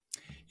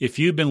If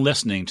you've been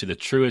listening to the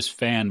Truest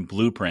Fan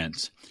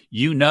Blueprints,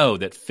 you know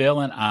that Phil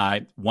and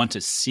I want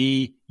to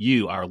see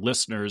you, our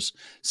listeners,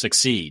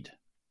 succeed.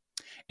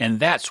 And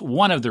that's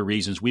one of the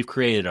reasons we've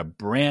created a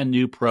brand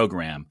new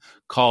program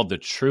called the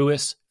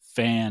Truest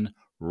Fan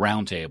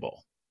Roundtable.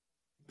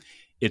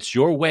 It's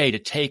your way to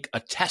take a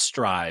test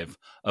drive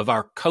of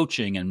our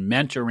coaching and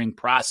mentoring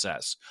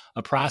process,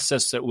 a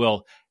process that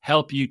will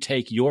help you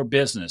take your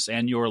business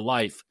and your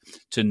life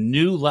to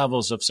new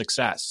levels of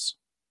success.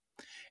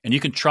 And you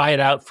can try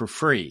it out for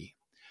free.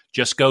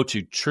 Just go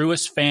to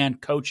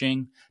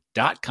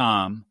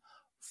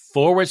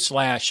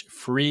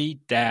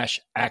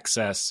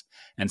truestfancoaching.com/free-access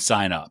and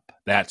sign up.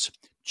 That's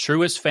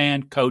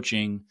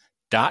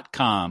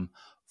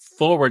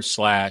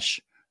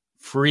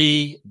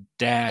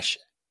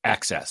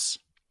truestfancoaching.com/free-access.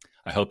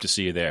 I hope to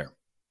see you there.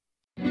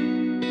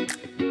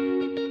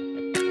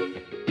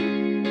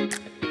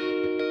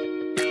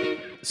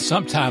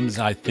 Sometimes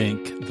I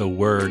think the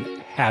word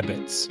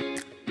habits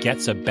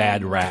gets a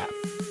bad rap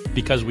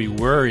because we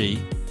worry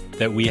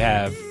that we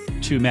have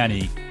too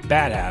many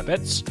bad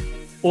habits,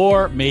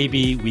 or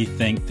maybe we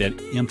think that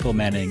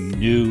implementing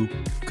new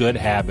good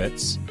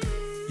habits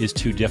is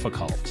too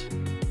difficult.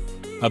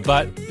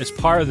 But as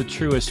part of the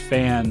Truest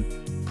Fan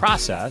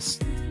process,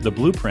 the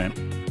blueprint,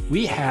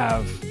 we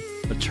have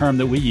a term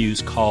that we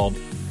use called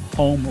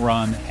home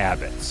run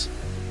habits.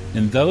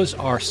 And those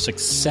are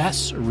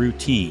success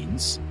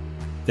routines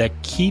that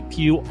keep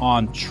you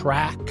on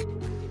track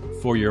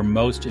for your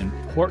most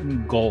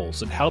important goals,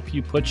 that help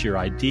you put your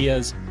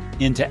ideas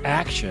into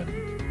action,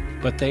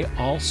 but they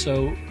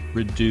also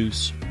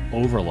reduce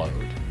overload.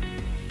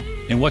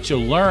 And what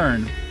you'll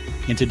learn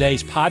in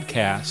today's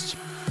podcast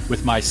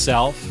with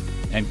myself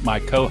and my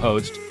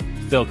co-host,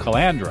 Phil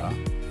Calandra,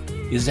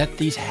 is that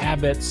these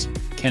habits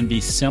can be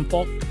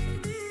simple,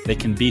 they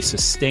can be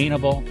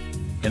sustainable,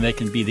 and they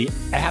can be the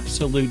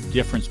absolute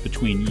difference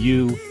between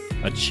you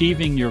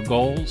achieving your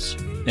goals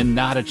and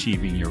not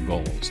achieving your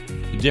goals.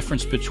 The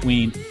difference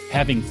between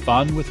having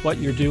fun with what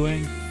you're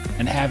doing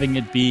and having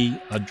it be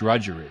a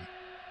drudgery.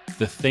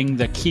 The thing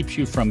that keeps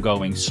you from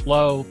going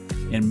slow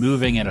and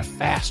moving at a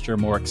faster,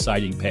 more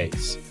exciting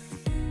pace.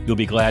 You'll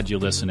be glad you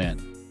listen in.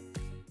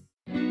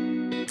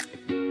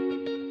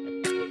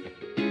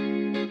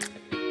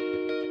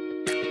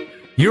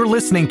 You're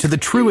listening to the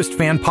Truest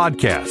Fan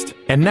Podcast.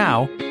 And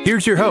now,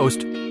 here's your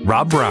host,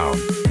 Rob Brown.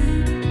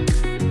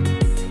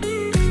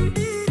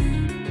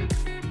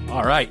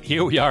 All right,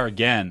 here we are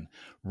again.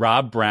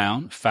 Rob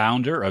Brown,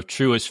 founder of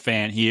Truest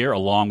Fan here,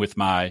 along with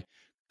my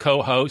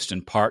co-host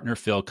and partner,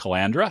 Phil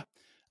Calandra.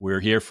 We're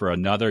here for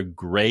another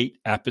great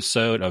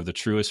episode of the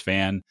Truest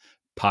Fan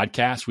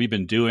podcast. We've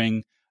been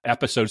doing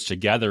episodes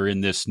together in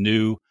this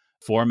new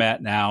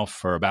format now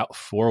for about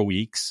 4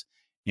 weeks.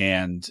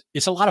 And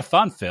it's a lot of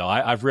fun, Phil.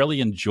 I've really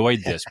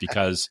enjoyed this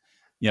because,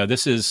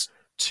 this is,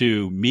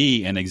 to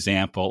me, an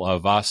example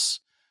of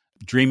us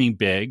dreaming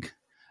big,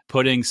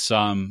 putting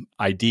some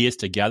ideas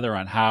together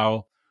on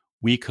how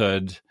we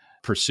could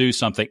pursue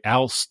something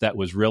else that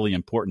was really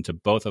important to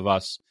both of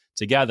us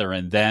together,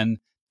 and then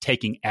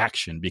taking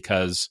action.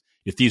 Because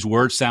if these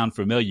words sound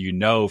familiar,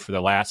 for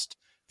the last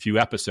few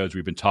episodes,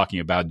 we've been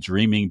talking about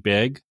dreaming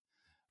big,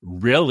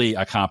 really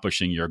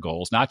accomplishing your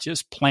goals, not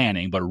just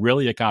planning, but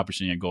really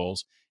accomplishing your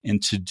goals.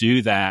 And to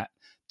do that,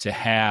 to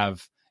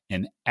have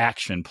an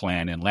action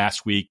plan. And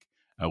last week,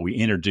 we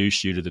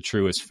introduced you to the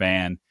Truest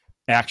Fan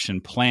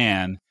action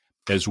plan,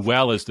 as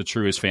well as the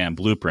Truest Fan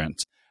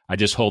blueprint. I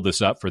just hold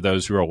this up for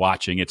those who are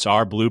watching. It's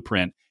our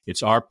blueprint.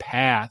 It's our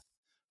path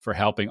for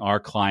helping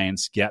our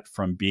clients get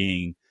from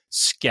being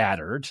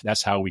scattered.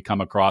 That's how we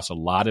come across a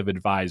lot of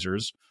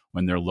advisors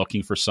when they're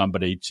looking for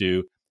somebody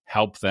to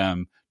help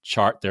them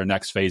chart their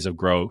next phase of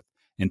growth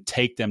and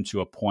take them to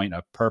a point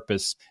of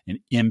purpose and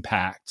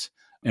impact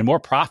and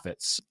more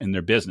profits in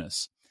their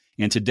business.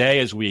 And today,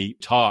 as we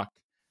talk,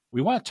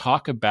 we want to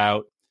talk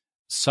about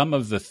some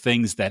of the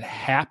things that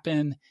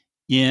happen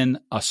in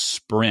a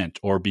sprint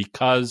or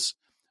because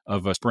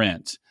of a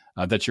sprint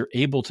that you're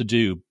able to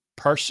do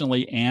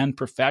personally and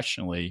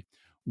professionally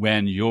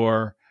when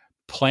your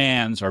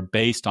plans are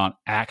based on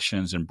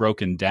actions and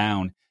broken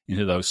down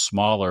into those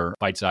smaller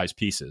bite-sized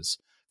pieces.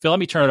 Phil, let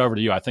me turn it over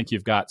to you. I think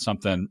you've got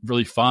something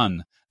really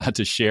fun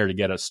to share to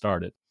get us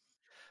started.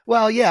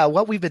 Well, yeah,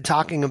 what we've been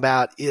talking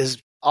about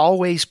is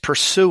always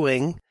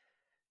pursuing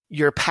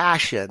your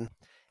passion.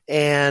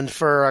 And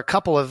for a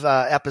couple of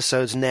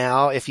episodes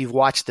now, if you've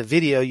watched the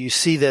video, you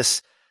see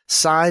this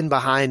sign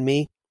behind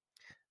me.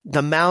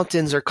 The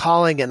mountains are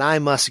calling and I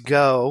must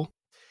go.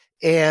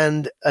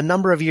 And a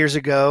number of years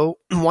ago,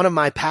 one of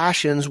my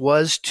passions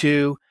was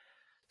to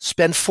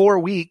spend 4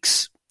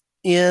 weeks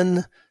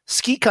in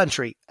ski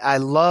country. I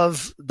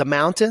love the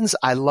mountains.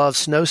 I love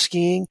snow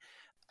skiing.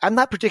 I'm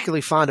not particularly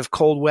fond of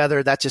cold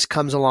weather. That just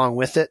comes along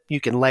with it. You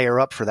can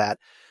layer up for that.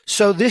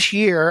 So this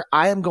year,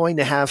 I am going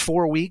to have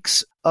 4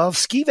 weeks of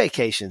ski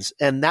vacations.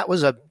 And that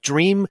was a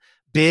dream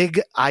big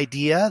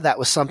idea. That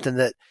was something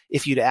that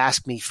if you'd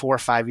asked me 4 or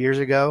 5 years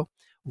ago,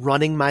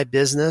 running my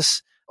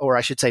business, or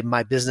I should say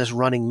my business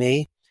running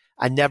me,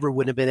 I never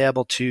would have been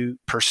able to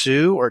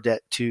pursue or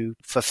to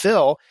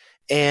fulfill.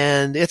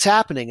 And it's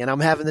happening, and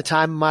I'm having the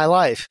time of my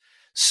life.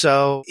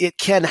 So it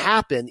can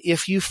happen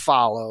if you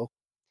follow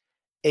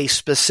a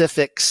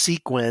specific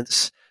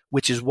sequence,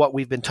 which is what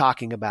we've been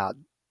talking about.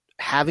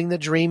 Having the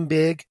dream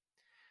big,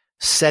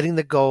 setting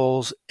the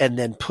goals, and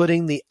then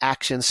putting the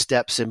action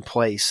steps in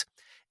place.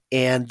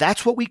 And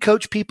that's what we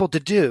coach people to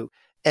do.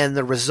 And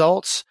the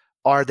results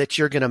are that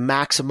you're going to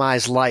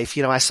maximize life.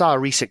 I saw a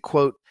recent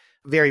quote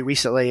very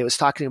recently. It was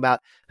talking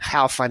about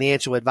how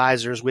financial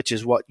advisors, which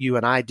is what you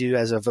and I do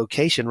as a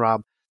vocation,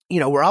 Rob,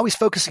 we're always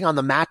focusing on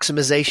the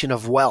maximization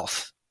of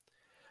wealth.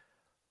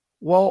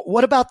 Well,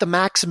 what about the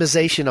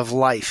maximization of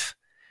life?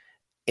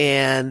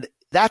 And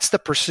that's the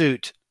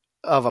pursuit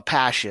of a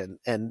passion.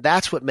 And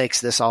that's what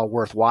makes this all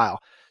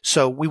worthwhile.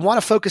 So we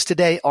want to focus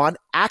today on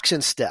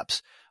action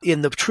steps.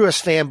 In the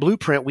Truist Fan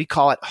Blueprint, we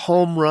call it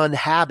home run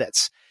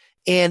habits.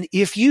 And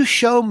if you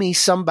show me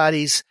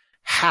somebody's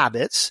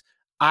habits,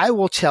 I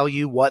will tell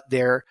you what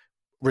their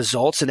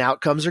results and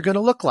outcomes are going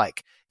to look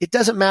like. It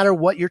doesn't matter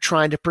what you're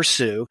trying to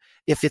pursue.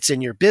 If it's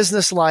in your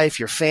business life,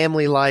 your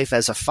family life,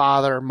 as a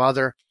father,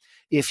 mother,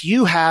 if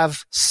you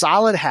have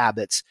solid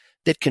habits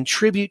that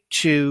contribute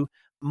to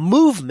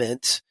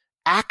movement,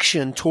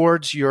 action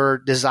towards your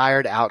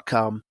desired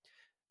outcome,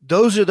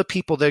 those are the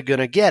people that are going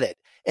to get it.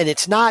 And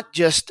it's not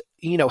just,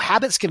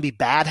 habits can be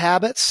bad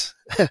habits.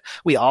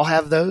 We all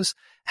have those.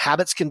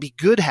 Habits can be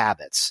good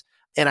habits.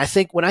 And I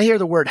think when I hear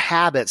the word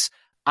habits,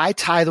 I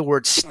tie the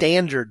word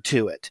standard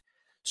to it.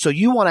 So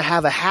you want to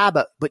have a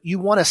habit, but you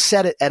want to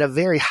set it at a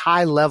very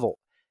high level,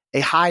 a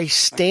high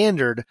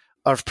standard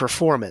of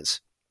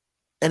performance.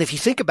 And if you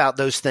think about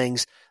those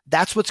things,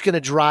 that's what's going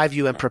to drive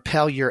you and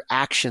propel your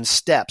action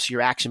steps,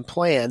 your action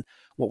plan,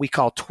 what we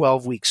call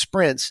 12-week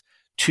sprints,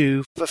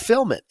 to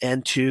fulfillment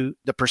and to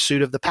the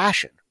pursuit of the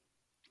passion.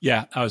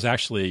 Yeah, I was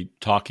actually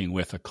talking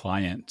with a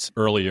client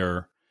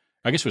earlier,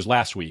 I guess it was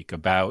last week,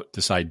 about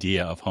this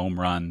idea of home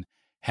run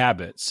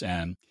habits.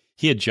 And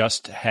he had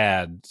just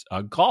had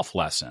a golf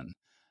lesson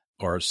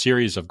or a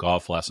series of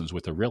golf lessons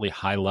with a really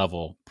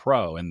high-level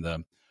pro. And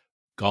the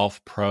golf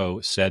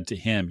pro said to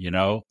him,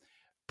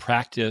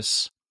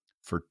 practice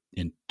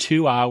in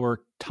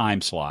 2-hour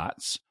time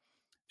slots,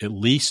 at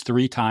least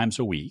 3 times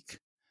a week.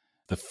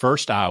 The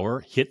first hour,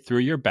 hit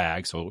through your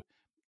bag. So,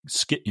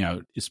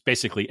 it's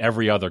basically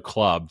every other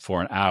club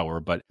for an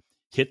hour, but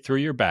hit through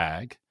your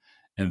bag.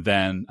 And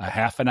then a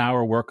half an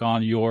hour work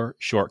on your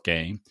short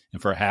game,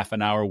 and for a half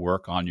an hour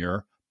work on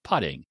your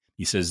putting.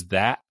 He says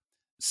that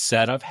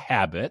set of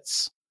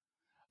habits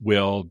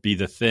will be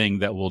the thing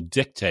that will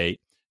dictate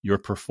your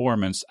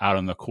performance out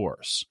on the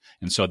course.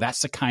 And so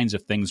that's the kinds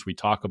of things we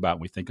talk about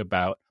when we think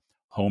about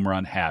home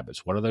run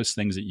habits. What are those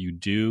things that you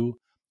do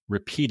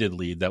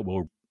repeatedly that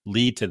will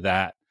lead to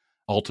that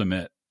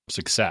ultimate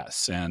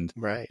success? And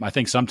right. I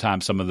think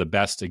sometimes some of the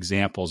best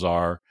examples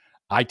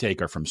I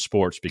take are from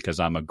sports, because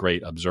I'm a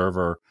great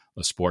observer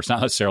of sports,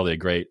 not necessarily a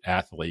great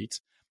athlete,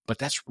 but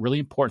that's really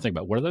important to think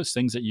about. What are those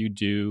things that you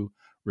do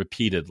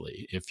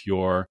repeatedly? If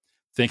you're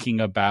thinking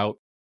about,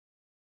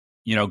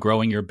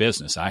 growing your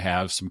business, I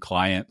have some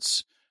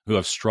clients who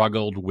have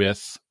struggled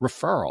with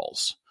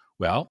referrals.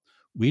 Well,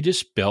 we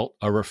just built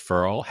a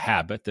referral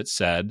habit that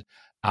said,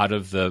 out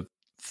of the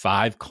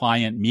 5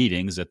 client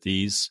meetings that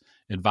these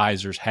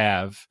advisors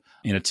have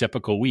in a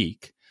typical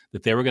week,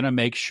 that they were going to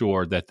make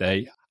sure that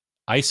they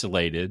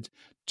isolated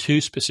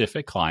 2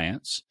 specific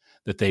clients,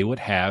 that they would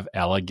have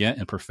elegant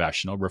and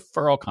professional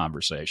referral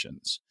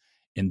conversations.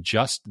 And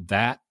just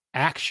that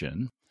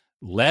action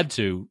led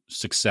to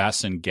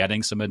success in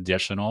getting some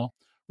additional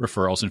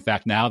referrals. In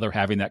fact, now they're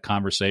having that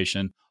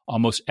conversation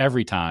almost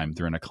every time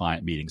they're in a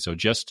client meeting. So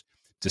just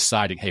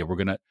deciding, hey, we're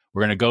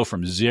gonna go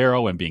from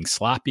 0 and being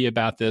sloppy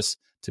about this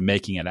to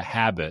making it a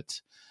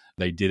habit.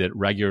 They did it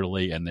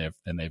regularly, and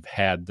they've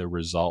had the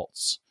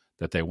results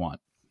that they want.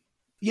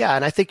 Yeah,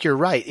 and I think you're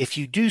right. If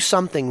you do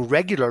something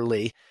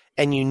regularly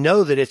and you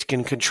know that it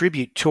can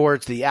contribute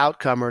towards the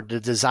outcome or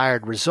the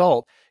desired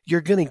result,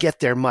 you're going to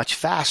get there much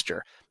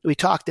faster. We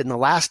talked in the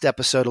last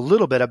episode a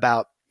little bit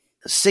about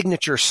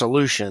signature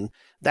solution.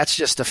 That's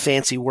just a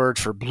fancy word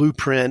for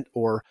blueprint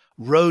or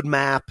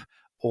roadmap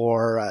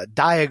or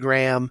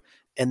diagram.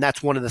 And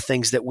that's one of the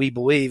things that we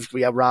believe.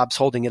 We have Rob's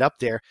holding it up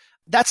there.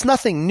 That's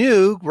nothing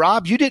new.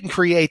 Rob, you didn't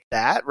create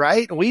that,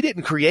 right? We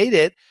didn't create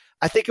it.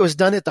 I think it was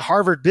done at the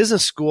Harvard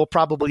Business School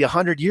probably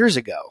 100 years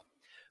ago.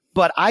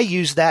 But I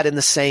use that in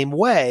the same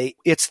way.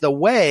 It's the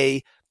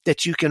way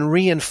that you can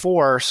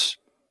reinforce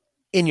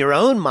in your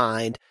own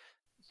mind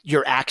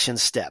your action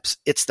steps.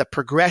 It's the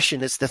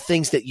progression. It's the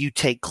things that you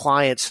take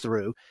clients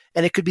through.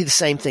 And it could be the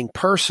same thing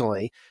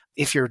personally.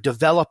 If you're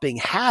developing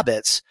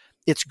habits,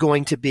 it's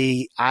going to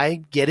be,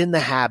 I get in the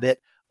habit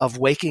of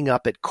waking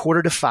up at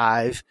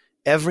 4:45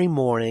 every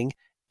morning,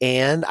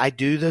 and I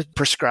do the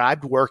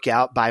prescribed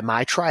workout by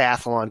my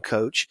triathlon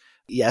coach.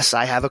 Yes,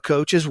 I have a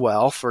coach as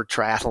well for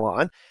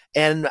triathlon.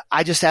 And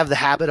I just have the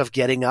habit of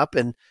getting up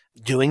and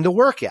doing the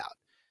workout.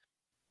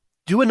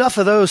 Do enough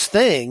of those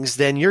things,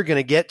 then you're going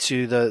to get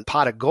to the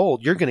pot of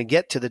gold. You're going to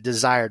get to the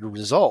desired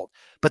result.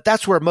 But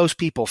that's where most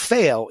people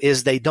fail,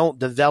 is they don't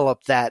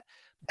develop that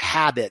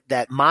habit,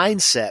 that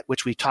mindset,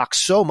 which we talk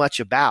so much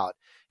about.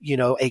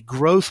 A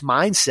growth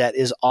mindset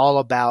is all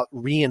about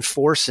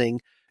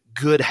reinforcing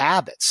good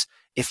habits.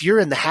 If you're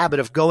in the habit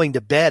of going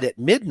to bed at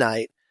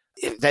midnight,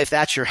 if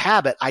that's your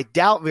habit, I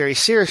doubt very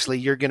seriously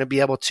you're going to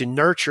be able to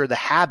nurture the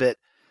habit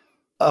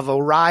of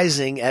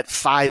arising at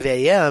 5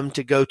 a.m.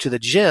 to go to the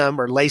gym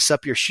or lace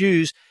up your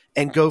shoes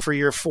and go for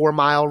your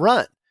 4-mile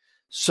run.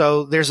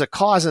 So there's a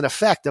cause and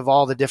effect of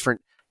all the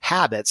different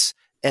habits.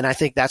 And I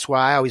think that's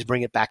why I always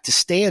bring it back to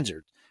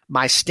standard.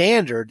 My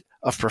standard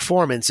of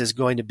performance is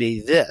going to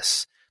be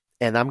this.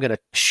 And I'm going to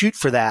shoot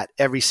for that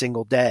every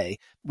single day,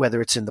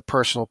 whether it's in the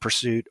personal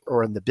pursuit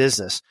or in the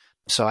business.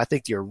 So I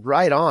think you're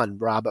right on,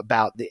 Rob,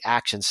 about the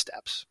action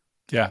steps.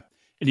 Yeah.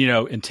 And,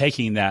 in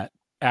taking that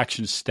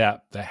action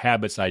step, the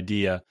habits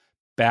idea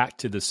back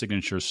to the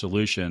signature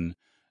solution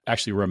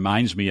actually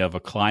reminds me of a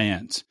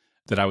client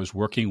that I was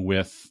working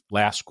with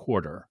last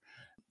quarter.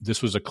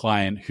 This was a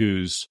client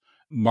whose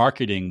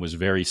marketing was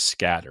very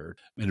scattered,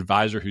 an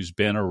advisor who's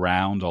been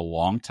around a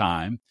long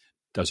time,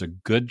 does a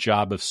good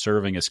job of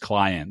serving his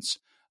clients,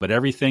 but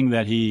everything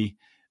that he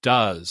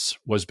does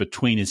was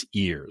between his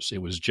ears.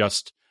 It was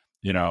just,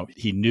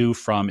 he knew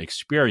from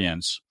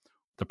experience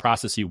the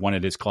process he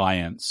wanted his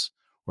clients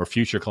or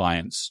future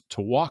clients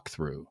to walk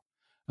through,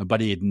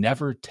 but he had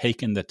never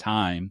taken the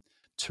time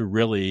to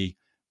really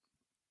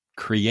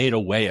create a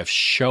way of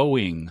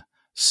showing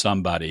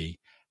somebody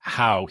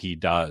how he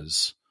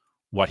does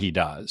what he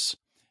does.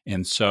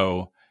 And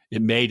so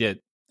it made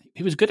it,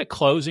 he was good at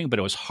closing, but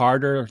it was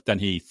harder than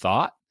he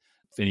thought.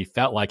 And he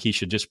felt like he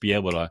should just be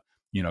able to,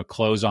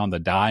 close on the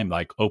dime,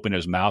 like open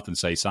his mouth and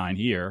say, sign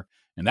here.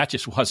 And that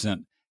just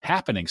wasn't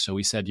happening. So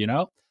he said,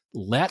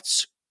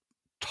 let's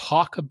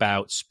talk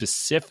about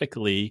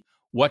specifically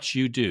what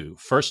you do.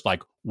 First,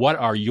 like, what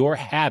are your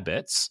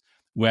habits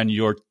when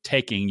you're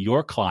taking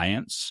your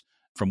clients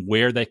from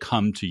where they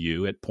come to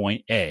you at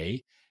point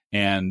A,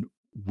 and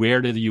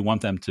where do you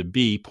want them to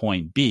be,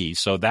 point B?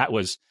 So that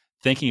was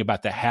thinking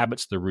about the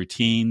habits, the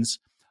routines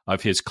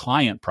of his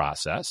client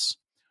process.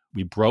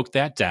 We broke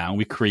that down.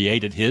 We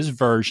created his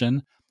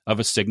version of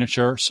a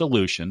signature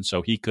solution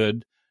so he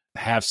could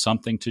have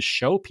something to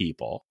show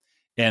people.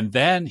 And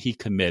then he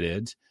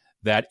committed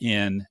that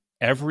in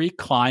every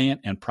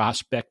client and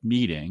prospect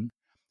meeting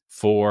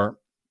for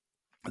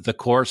the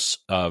course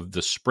of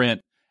the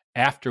sprint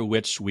after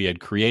which we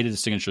had created a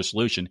signature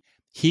solution,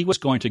 he was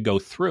going to go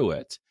through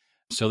it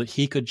so that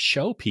he could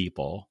show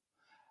people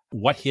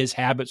what his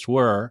habits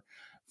were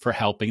for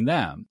helping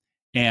them.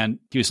 And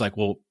he was like,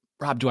 well,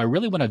 Rob, do I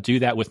really want to do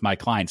that with my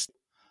clients?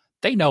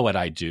 They know what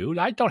I do.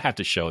 I don't have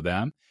to show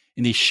them.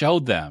 And he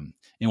showed them.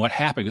 And what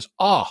happened was,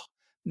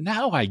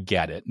 now I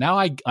get it. Now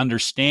I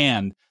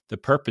understand the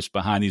purpose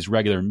behind these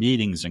regular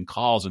meetings and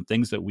calls and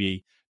things that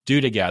we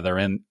do together.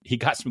 And he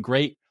got some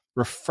great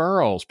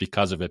referrals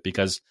because of it,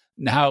 because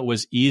now it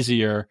was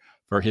easier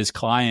for his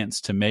clients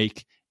to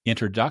make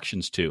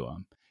introductions to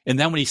him. And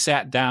then when he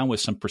sat down with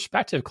some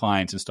prospective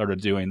clients and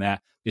started doing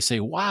that, they say,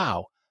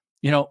 wow,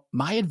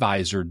 my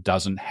advisor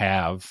doesn't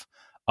have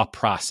a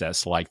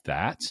process like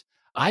that.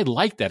 I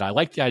like that. I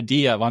like the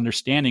idea of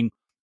understanding,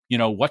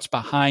 what's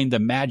behind the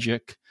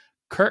magic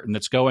curtain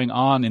that's going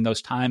on in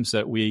those times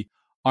that we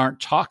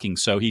aren't talking.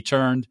 So he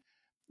turned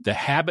the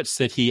habits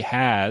that he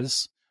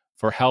has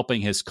for helping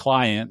his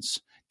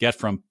clients get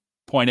from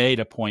point A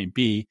to point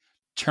B,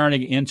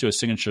 turning into a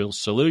signature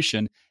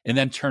solution, and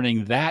then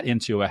turning that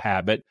into a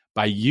habit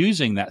by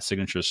using that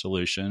signature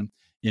solution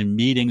in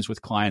meetings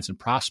with clients and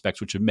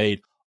prospects, which have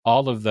made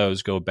all of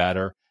those go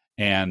better.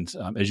 And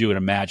as you would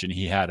imagine,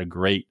 he had a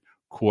great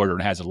quarter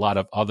and has a lot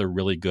of other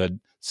really good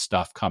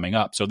stuff coming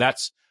up. So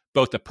that's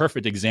both a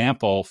perfect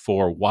example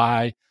for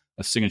why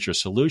a signature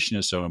solution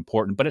is so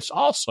important, but it's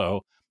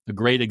also a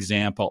great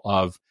example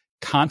of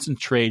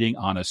concentrating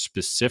on a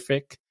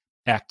specific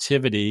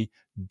activity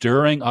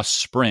during a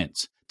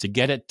sprint to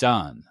get it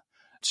done,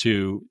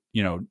 to,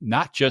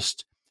 not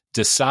just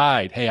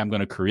decide, hey, I'm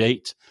going to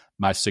create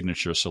my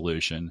signature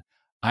solution.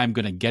 I'm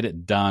going to get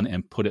it done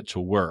and put it to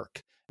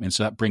work. And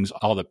so that brings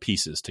all the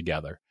pieces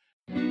together.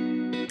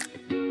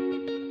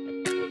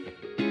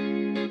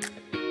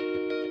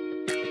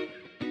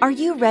 Are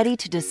you ready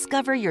to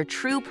discover your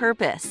true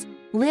purpose,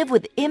 live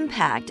with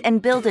impact,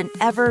 and build an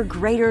ever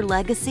greater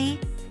legacy?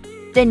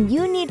 Then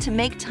you need to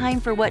make time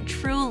for what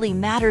truly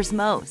matters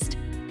most.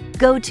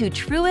 Go to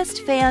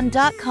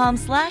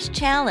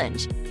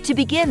truestfan.com/challenge to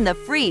begin the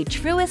free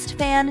Truest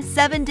Fan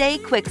 7-day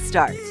quick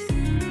start.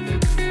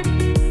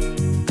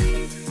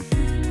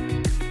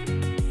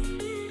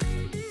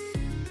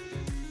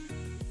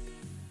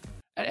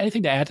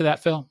 Anything to add to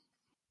that, Phil?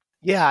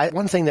 Yeah,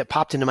 one thing that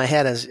popped into my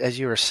head as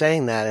you were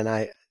saying that, and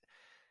I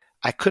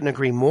couldn't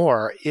agree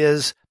more,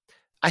 is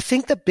I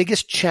think the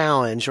biggest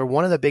challenge, or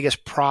one of the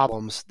biggest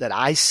problems that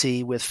I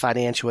see with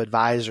financial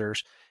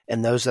advisors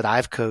and those that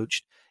I've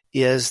coached,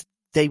 is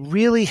they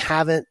really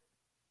haven't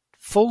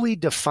fully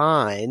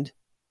defined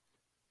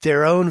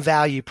their own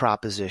value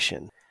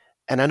proposition.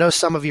 And I know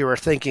some of you are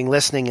thinking,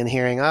 listening and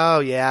hearing, oh,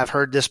 yeah, I've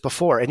heard this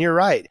before. And you're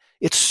right.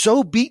 It's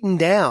so beaten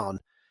down,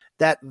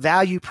 that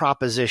value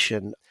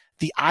proposition,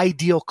 the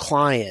ideal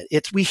client.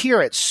 We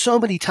hear it so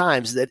many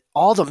times that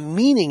all the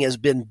meaning has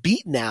been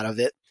beaten out of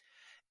it.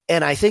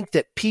 And I think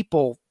that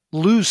people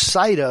lose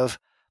sight of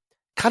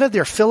kind of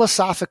their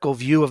philosophical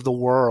view of the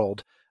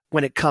world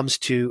when it comes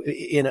to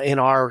in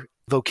our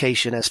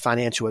vocation as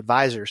financial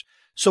advisors.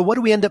 So what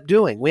do we end up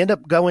doing? We end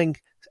up going,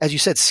 as you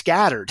said,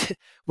 scattered.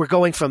 We're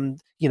going from,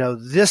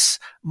 this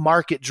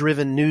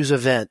market-driven news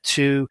event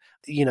to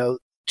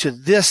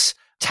this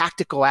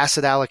tactical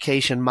asset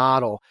allocation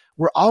model.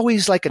 We're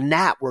always like a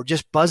gnat. We're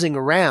just buzzing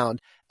around,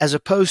 as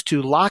opposed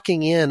to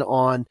locking in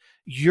on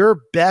your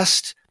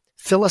best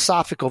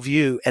philosophical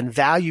view and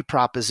value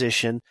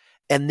proposition,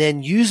 and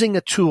then using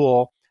a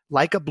tool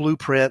like a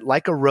blueprint,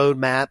 like a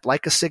roadmap,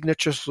 like a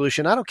signature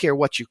solution. I don't care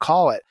what you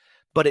call it,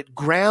 but it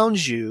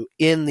grounds you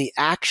in the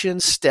action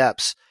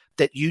steps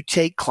that you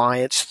take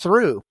clients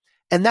through.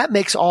 And that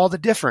makes all the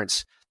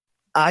difference.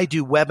 I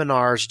do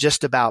webinars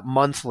just about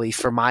monthly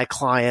for my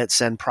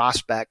clients and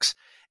prospects.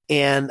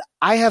 And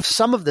I have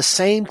some of the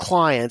same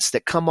clients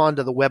that come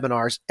onto the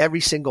webinars every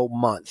single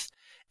month.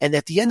 And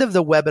at the end of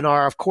the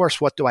webinar, of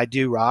course, what do I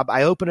do, Rob?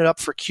 I open it up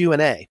for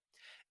Q&A.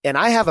 And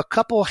I have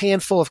a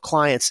handful of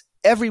clients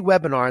every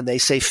webinar, and they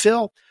say,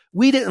 Phil,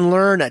 we didn't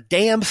learn a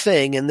damn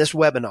thing in this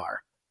webinar,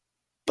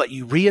 but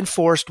you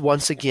reinforced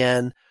once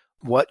again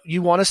what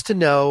you want us to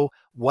know,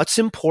 what's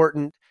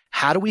important.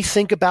 How do we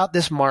think about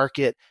this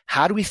market?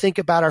 How do we think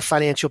about our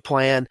financial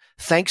plan?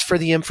 Thanks for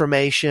the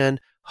information.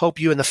 Hope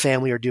you and the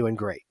family are doing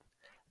great.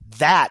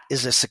 That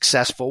is a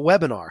successful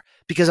webinar,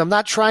 because I'm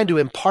not trying to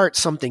impart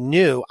something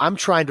new. I'm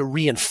trying to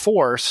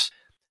reinforce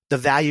the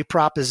value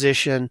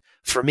proposition.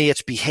 For me,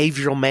 it's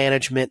behavioral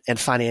management and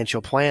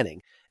financial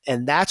planning.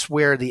 And that's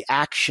where the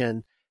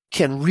action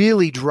can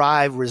really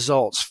drive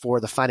results for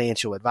the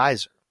financial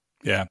advisor.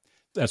 Yeah,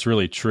 that's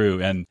really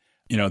true. And,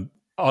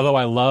 although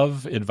I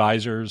love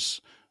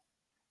advisors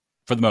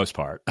for the most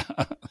part,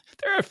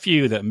 there are a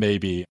few that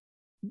maybe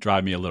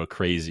drive me a little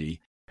crazy.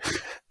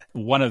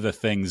 One of the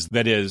things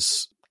that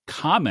is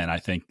common, I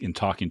think, in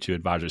talking to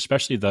advisors,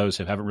 especially those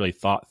who haven't really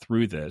thought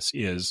through this,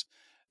 is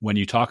when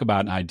you talk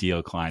about an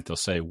ideal client, they'll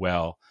say,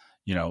 well,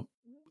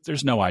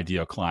 there's no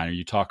ideal client. Or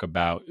you talk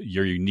about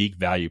your unique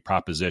value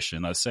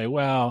proposition. They'll say,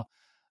 well,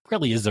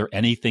 really, is there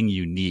anything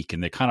unique?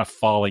 And they're kind of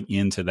falling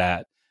into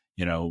that,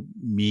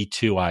 Me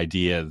Too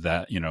idea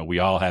that, we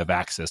all have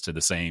access to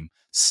the same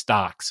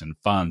stocks and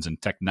funds and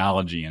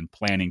technology and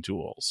planning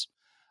tools.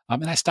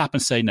 And I stop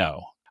and say,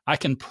 no, I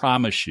can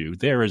promise you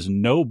there is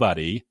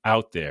nobody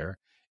out there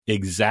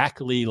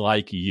exactly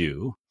like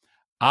you,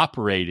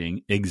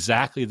 operating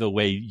exactly the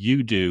way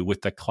you do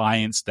with the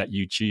clients that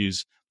you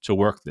choose to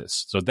work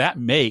this. So that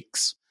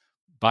makes,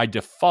 by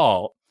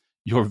default,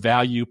 your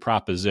value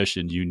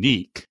proposition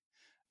unique.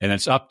 And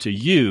it's up to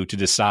you to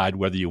decide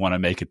whether you want to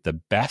make it the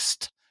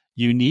best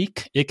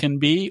unique it can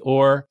be,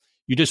 or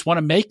you just want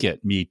to make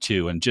it Me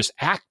Too and just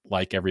act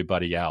like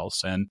everybody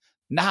else and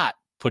not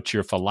put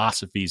your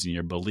philosophies and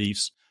your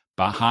beliefs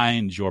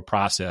behind your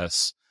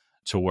process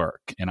to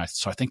work. And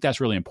so I think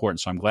that's really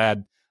important. So I'm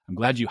glad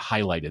you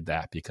highlighted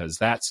that,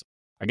 because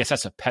I guess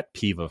that's a pet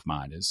peeve of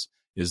mine is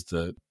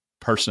the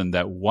person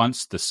that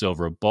wants the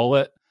silver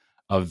bullet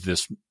of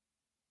this,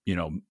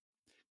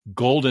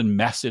 golden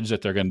message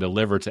that they're going to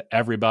deliver to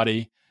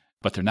everybody,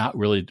 but they're not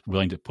really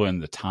willing to put in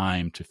the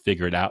time to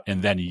figure it out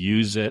and then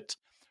use it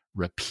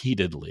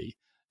repeatedly.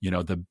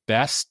 The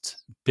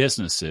best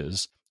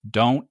businesses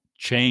don't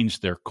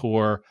change their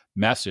core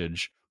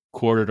message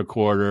quarter to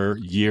quarter,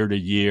 year to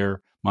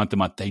year, month to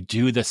month. They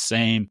do the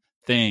same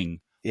thing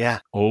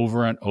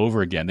over and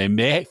over again. They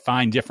may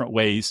find different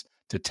ways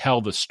to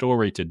tell the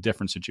story to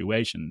different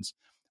situations,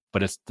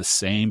 but it's the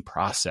same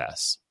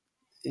process.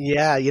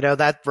 Yeah,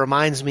 that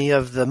reminds me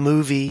of the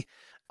movie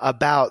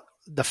about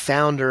the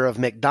founder of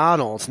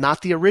McDonald's,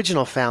 not the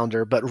original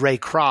founder, but Ray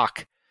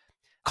Kroc,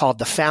 called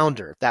The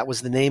Founder. That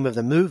was the name of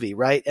the movie,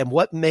 right? And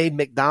what made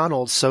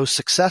McDonald's so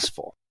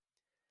successful?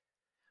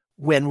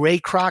 When Ray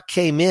Kroc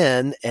came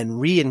in and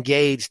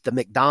re-engaged the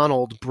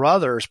McDonald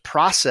brothers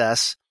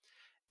process,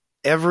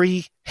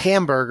 every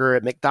hamburger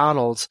at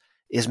McDonald's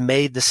is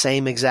made the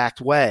same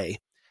exact way.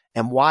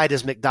 And why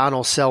does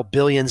McDonald's sell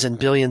billions and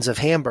billions of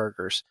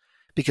hamburgers?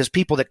 Because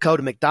people that go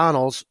to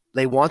McDonald's,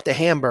 they want the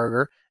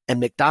hamburger, and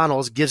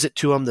McDonald's gives it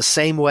to them the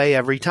same way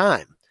every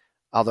time,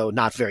 although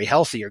not very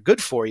healthy or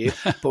good for you.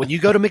 But when you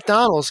go to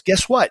McDonald's,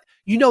 guess what?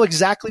 You know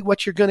exactly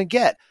what you're going to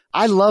get.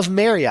 I love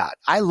Marriott.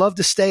 I love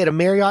to stay at a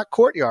Marriott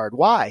Courtyard.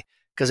 Why?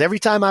 Because every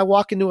time I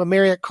walk into a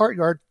Marriott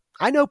Courtyard,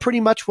 I know pretty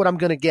much what I'm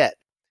going to get.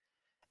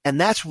 And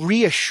that's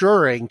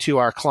reassuring to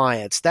our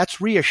clients. That's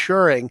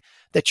reassuring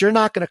that you're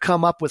not going to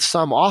come up with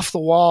some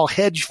off-the-wall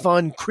hedge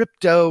fund,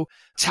 crypto,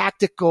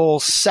 tactical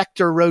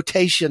sector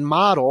rotation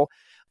model.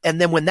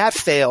 And then when that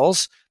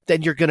fails,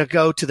 then you're going to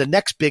go to the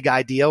next big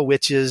idea,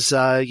 which is,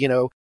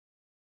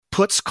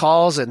 puts,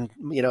 calls, and,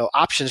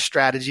 option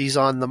strategies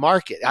on the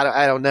market.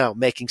 I don't know,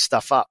 making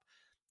stuff up.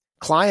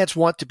 Clients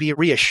want to be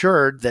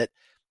reassured that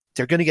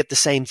they're going to get the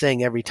same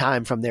thing every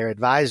time from their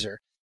advisor.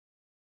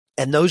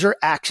 And those are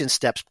action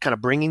steps, kind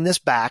of bringing this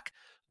back.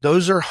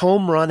 Those are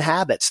home run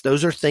habits.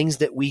 Those are things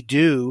that we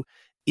do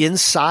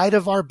inside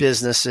of our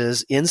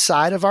businesses,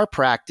 inside of our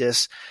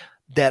practice,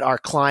 that our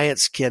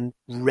clients can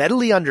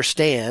readily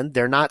understand.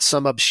 They're not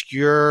some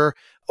obscure,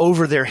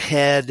 over their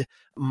head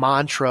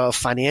mantra of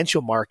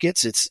financial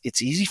markets.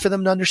 It's easy for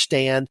them to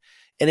understand,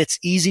 and it's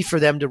easy for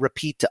them to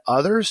repeat to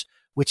others,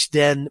 which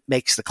then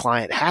makes the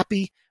client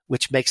happy,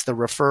 which makes the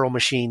referral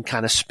machine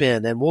kind of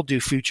spin. And we'll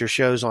do future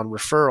shows on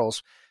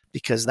referrals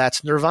because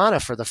that's nirvana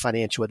for the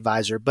financial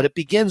advisor. But it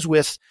begins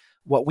with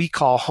what we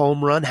call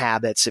home run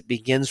habits. It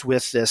begins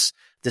with this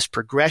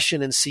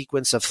progression and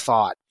sequence of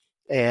thought.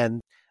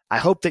 And I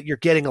hope that you're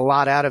getting a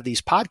lot out of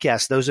these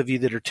podcasts. Those of you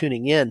that are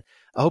tuning in,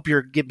 I hope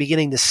you're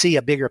beginning to see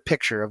a bigger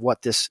picture of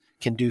what this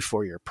can do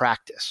for your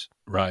practice.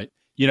 Right.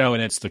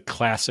 And it's the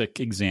classic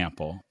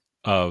example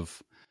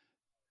of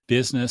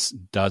business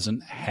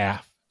doesn't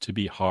have to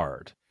be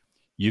hard.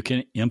 You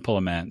can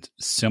implement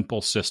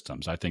simple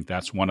systems. I think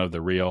that's one of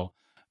the real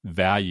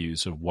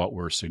values of what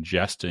we're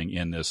suggesting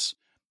in this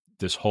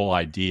whole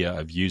idea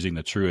of using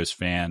the Truist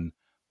Fan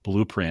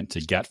blueprint to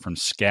get from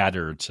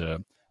scattered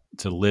to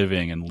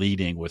living and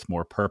leading with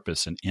more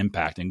purpose and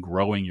impact and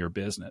growing your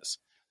business.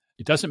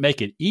 It doesn't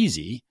make it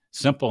easy.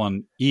 Simple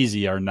and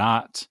easy are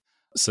not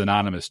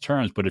synonymous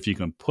terms, but if you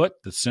can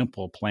put the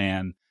simple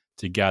plan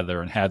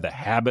together and have the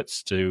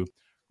habits to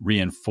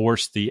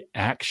reinforce the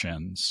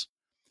actions,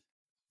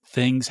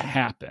 things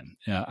happen.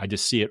 I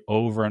just see it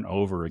over and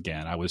over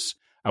again. I was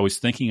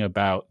thinking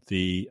about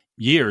the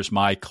years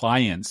my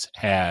clients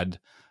had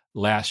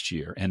last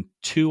year, and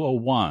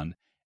 201,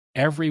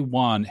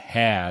 everyone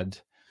had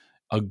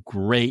a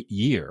great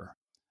year.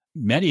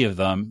 Many of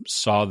them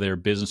saw their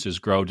businesses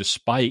grow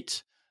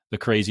despite the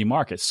crazy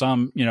market.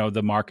 Some,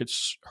 the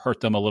markets hurt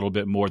them a little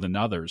bit more than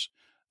others,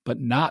 but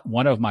not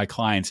one of my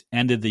clients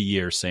ended the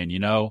year saying,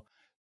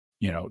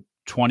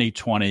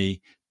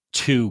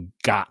 2022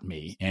 got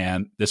me,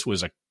 and this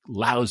was a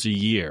lousy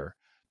year,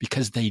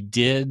 because they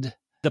did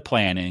the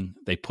planning,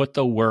 they put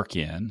the work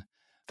in,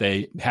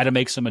 they had to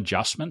make some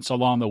adjustments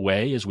along the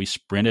way as we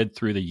sprinted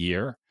through the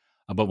year.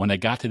 But when they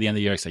got to the end of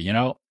the year, I say,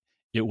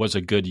 it was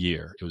a good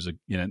year. It was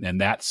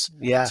and that's,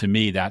 to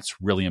me, that's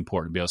really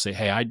important to be able to say,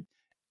 hey,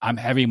 I'm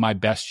having my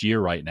best year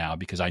right now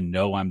because I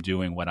know I'm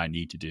doing what I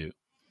need to do.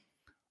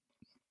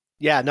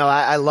 Yeah, no,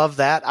 I love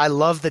that. I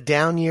love the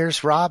down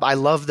years, Rob. I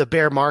love the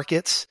bear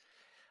markets.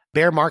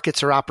 Bear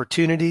markets are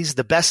opportunities.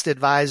 The best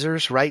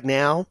advisors right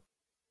now,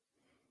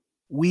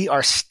 we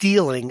are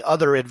stealing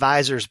other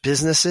advisors'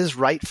 businesses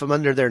right from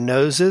under their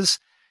noses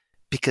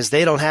because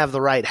they don't have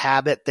the right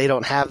habit. They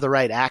don't have the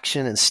right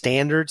action and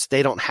standards.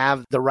 They don't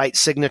have the right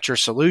signature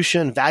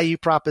solution, value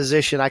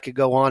proposition. I could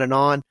go on and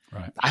on.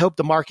 Right. I hope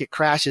the market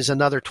crashes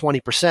another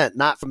 20%,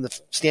 not from the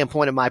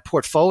standpoint of my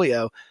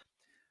portfolio,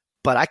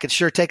 but I could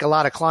sure take a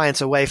lot of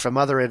clients away from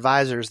other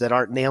advisors that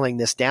aren't nailing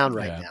this down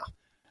right now.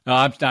 No,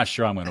 I'm not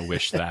sure I'm going to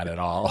wish that at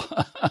all.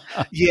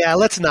 Yeah,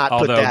 let's not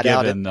put that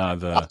out.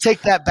 I'll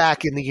take that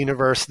back in the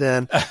universe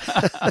then.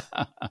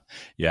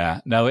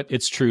 Yeah, no,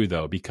 it's true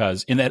though,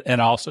 because it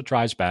also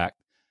ties back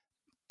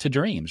to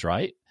dreams,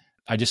 right?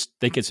 I just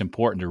think it's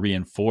important to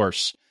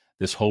reinforce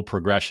this whole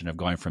progression of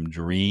going from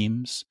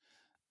dreams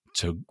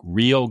to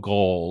real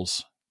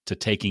goals to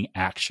taking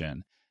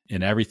action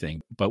in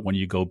everything. But when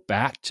you go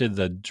back to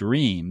the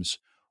dreams,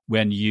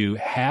 when you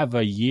have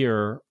a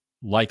year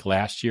like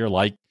last year,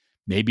 like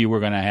maybe we're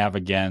going to have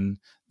again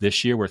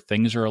this year where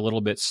things are a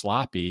little bit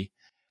sloppy,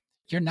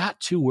 you're not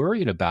too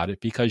worried about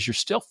it because you're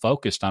still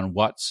focused on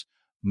what's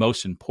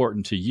most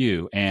important to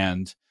you.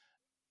 And,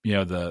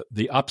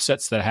 the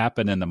upsets that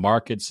happen in the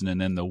markets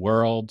and in the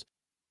world,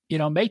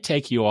 may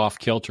take you off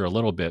kilter a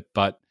little bit.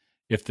 But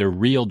if they're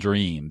real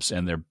dreams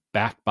and they're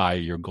backed by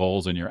your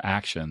goals and your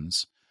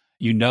actions,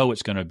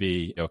 it's going to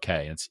be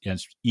okay.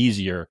 It's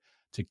easier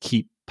to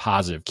keep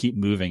positive, keep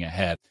moving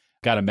ahead.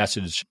 Got a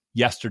message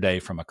yesterday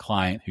from a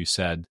client who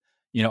said,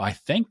 I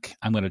think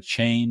I'm going to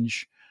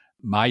change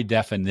my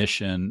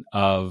definition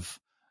of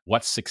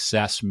what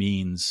success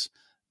means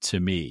to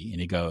me.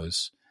 And he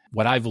goes,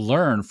 what I've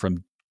learned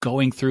from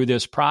going through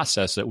this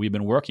process that we've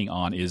been working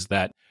on is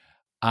that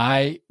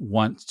I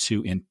want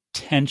to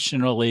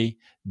intentionally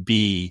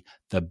be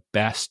the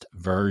best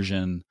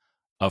version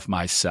of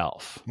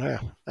myself.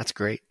 Yeah, that's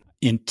great.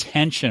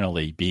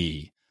 Intentionally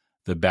be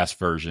the best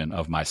version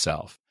of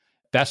myself.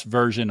 Best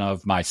version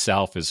of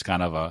myself is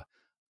kind of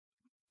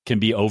can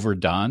be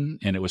overdone,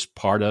 and it was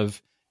part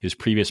of his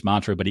previous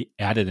mantra, but he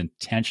added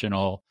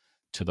intentional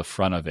to the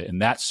front of it.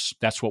 And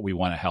that's what we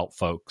want to help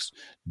folks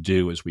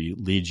do as we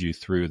lead you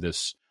through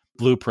this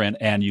blueprint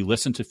and you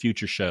listen to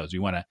future shows. We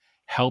want to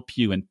help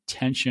you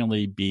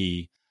intentionally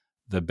be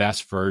the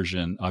best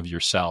version of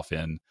yourself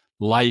in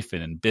life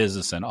and in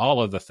business and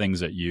all of the things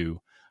that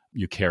you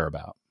care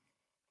about.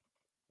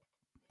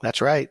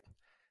 That's right.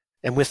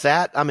 And with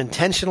that, I'm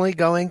intentionally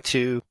going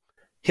to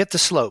hit the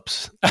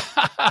slopes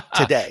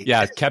today.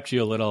 Yeah, it kept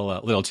you a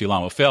little too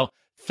long. Well, Phil,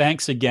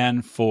 thanks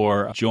again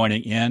for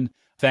joining in.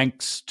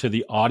 Thanks to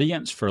the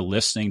audience for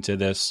listening to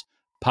this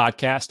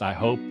podcast. I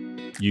hope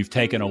you've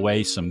taken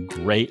away some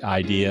great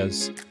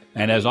ideas.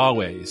 And as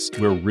always,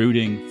 we're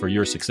rooting for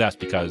your success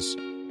because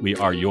we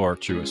are your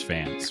truest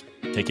fans.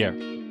 Take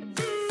care.